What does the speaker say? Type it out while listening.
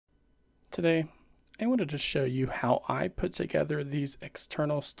Today, I wanted to show you how I put together these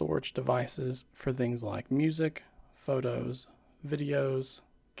external storage devices for things like music, photos, videos,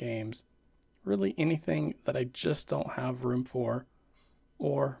 games, really anything that I just don't have room for,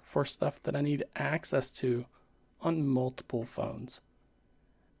 or for stuff that I need access to on multiple phones.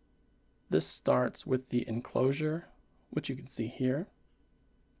 This starts with the enclosure, which you can see here,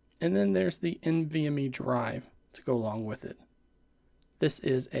 and then there's the NVMe drive to go along with it. This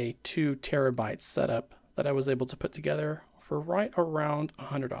is a 2 terabyte setup that I was able to put together for right around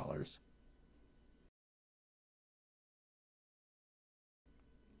 $100.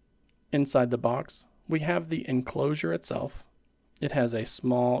 Inside the box, we have the enclosure itself. It has a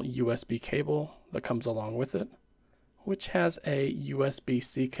small USB cable that comes along with it, which has a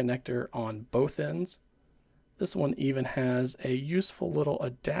USB-C connector on both ends. This one even has a useful little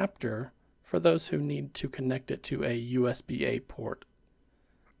adapter for those who need to connect it to a USB-A port.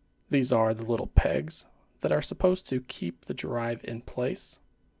 These are the little pegs that are supposed to keep the drive in place.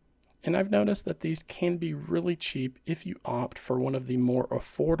 And I've noticed that these can be really cheap if you opt for one of the more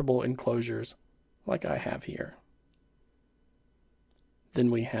affordable enclosures like I have here.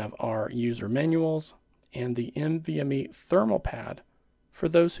 Then we have our user manuals and the NVMe thermal pad for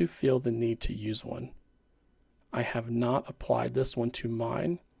those who feel the need to use one. I have not applied this one to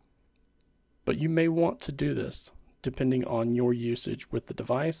mine, but you may want to do this depending on your usage with the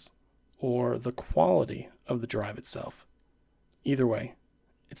device or the quality of the drive itself. Either way,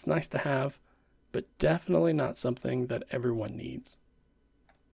 it's nice to have, but definitely not something that everyone needs.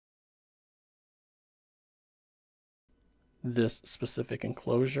 This specific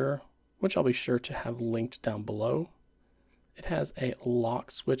enclosure, which I'll be sure to have linked down below, it has a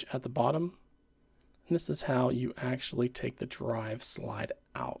lock switch at the bottom, and this is how you actually take the drive slide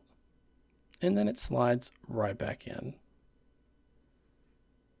out, and then it slides right back in.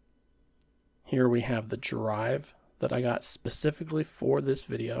 Here we have the drive that I got specifically for this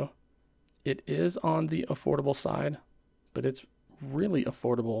video. It is on the affordable side, but it's really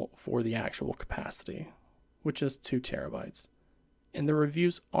affordable for the actual capacity, which is 2 terabytes. And the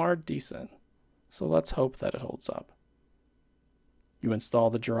reviews are decent, so let's hope that it holds up. You install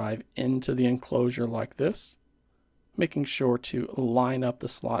the drive into the enclosure like this, making sure to line up the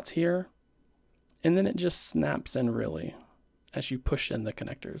slots here, and then it just snaps in really as you push in the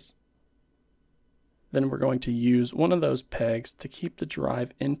connectors. Then we're going to use one of those pegs to keep the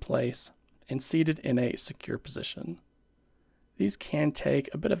drive in place and seated in a secure position. These can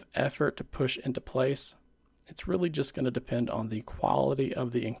take a bit of effort to push into place. It's really just going to depend on the quality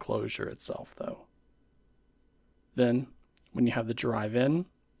of the enclosure itself though. Then, when you have the drive in,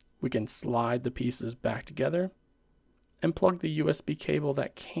 we can slide the pieces back together and plug the USB cable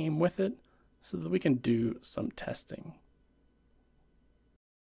that came with it so that we can do some testing.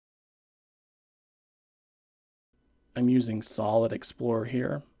 I'm using Solid Explorer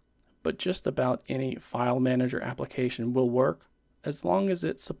here, but just about any file manager application will work as long as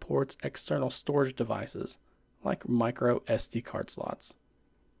it supports external storage devices like micro SD card slots.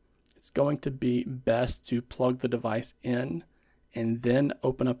 It's going to be best to plug the device in and then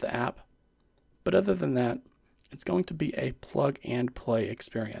open up the app, but other than that, it's going to be a plug and play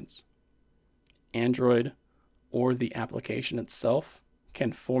experience. Android or the application itself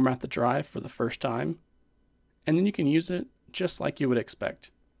can format the drive for the first time, and then you can use it just like you would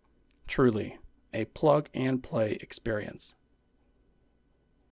expect. Truly, a plug and play experience.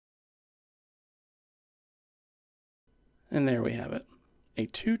 And there we have it, a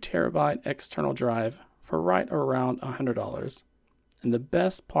 2 terabyte external drive for right around $100. And the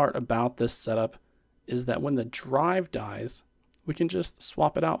best part about this setup is that when the drive dies, we can just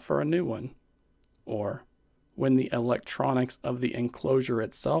swap it out for a new one. Or when the electronics of the enclosure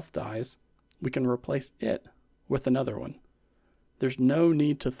itself dies, we can replace it with another one. There's no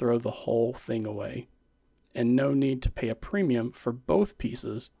need to throw the whole thing away, and no need to pay a premium for both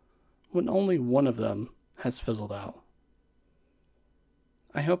pieces when only one of them has fizzled out.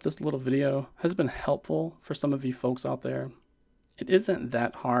 I hope this little video has been helpful for some of you folks out there. It isn't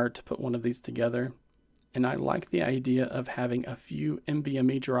that hard to put one of these together, and I like the idea of having a few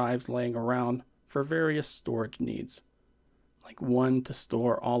NVMe drives laying around for various storage needs, like one to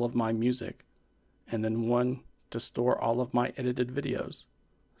store all of my music, and then one to store all of my edited videos,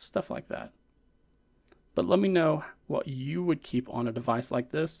 stuff like that. But let me know what you would keep on a device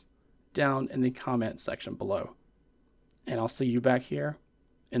like this down in the comment section below. And I'll see you back here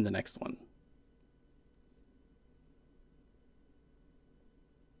in the next one.